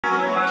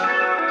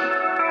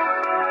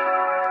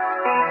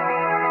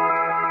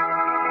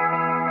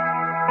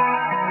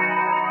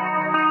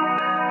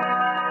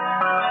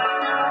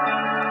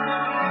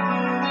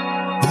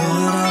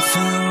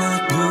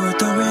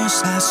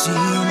I seal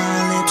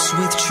my lips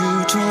with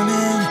true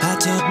torment. I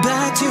talk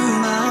back to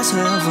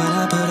myself when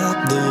I put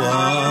up the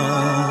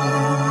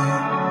wall.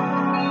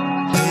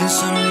 There's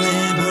some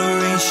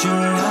liberation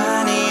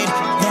I need,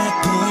 that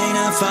point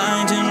I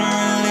find in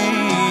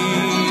relief.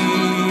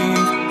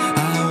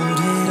 I hold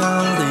it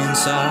all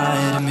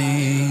inside of me.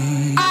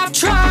 I've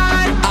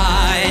tried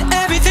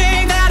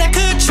everything that I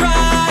could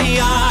try.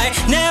 I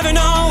never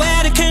know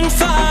where to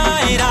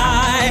confide.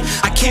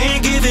 I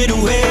can't give it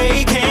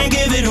away, can't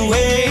give it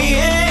away.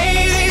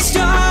 These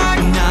dark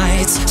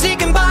nights,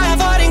 sneaking by,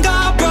 avoiding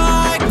all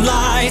bright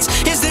lights.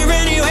 Is there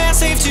anywhere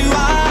safe to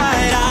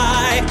hide?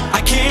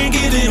 I can't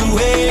give it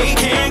away,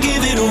 can't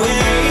give it away.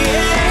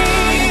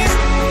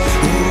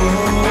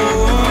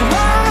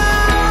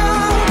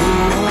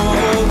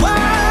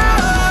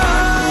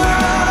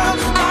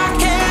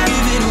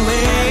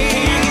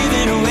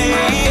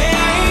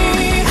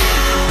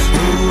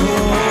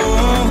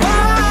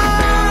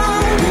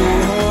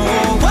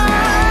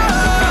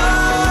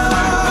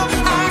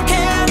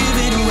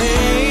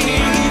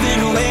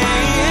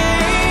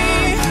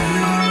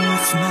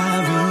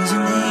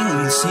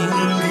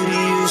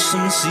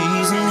 Some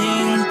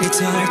seasoning, it's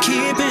hard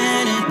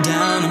keeping it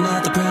down. I'm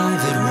not the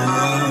private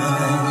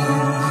one.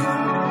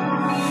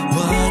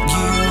 What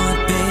you want,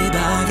 babe,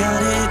 I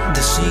got it.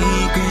 The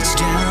secret's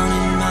down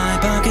in my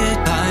pocket.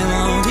 I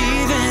won't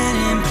even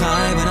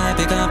imply when I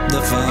pick up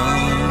the phone.